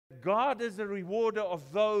that God is a rewarder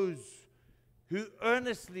of those who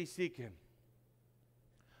earnestly seek Him.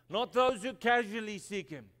 Not those who casually seek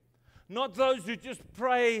Him. Not those who just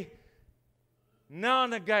pray now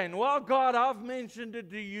and again. Well, God, I've mentioned it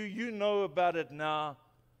to you. You know about it now.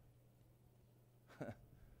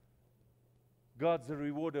 God's a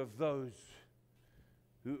rewarder of those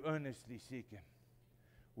who earnestly seek Him.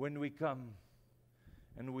 When we come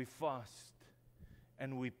and we fast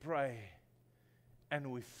and we pray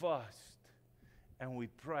and we fast and we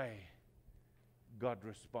pray, God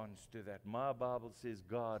responds to that. My Bible says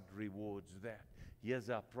God rewards that. Here's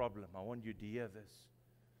our problem. I want you to hear this.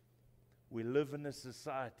 We live in a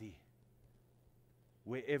society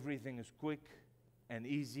where everything is quick and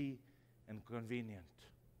easy and convenient.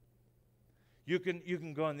 You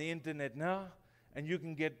can go on the internet now and you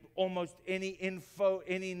can get almost any info,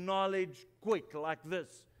 any knowledge quick like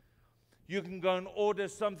this. You can go and order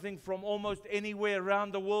something from almost anywhere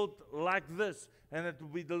around the world like this, and it will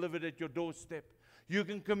be delivered at your doorstep. You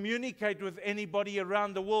can communicate with anybody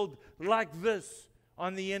around the world like this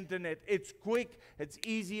on the internet. It's quick, it's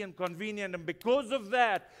easy and convenient. And because of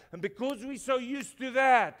that, and because we're so used to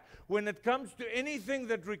that, when it comes to anything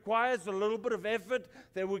that requires a little bit of effort,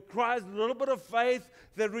 that requires a little bit of faith,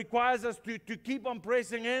 that requires us to keep on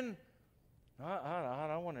pressing in, I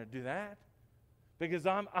don't want to do that. Because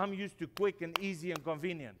I'm used to quick and easy and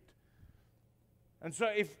convenient. And so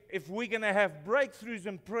if we're going to have breakthroughs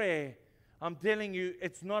in prayer, I'm telling you,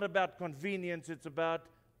 it's not about convenience, it's about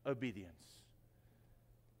obedience.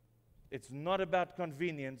 It's not about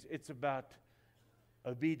convenience, it's about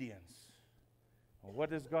obedience. Well,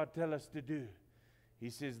 what does God tell us to do?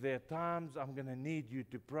 He says, there are times I'm going to need you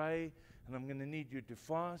to pray, and I'm going to need you to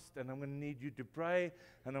fast, and I'm going to need you to pray,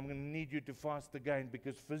 and I'm going to need you to fast again,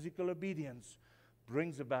 because physical obedience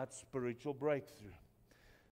brings about spiritual breakthrough.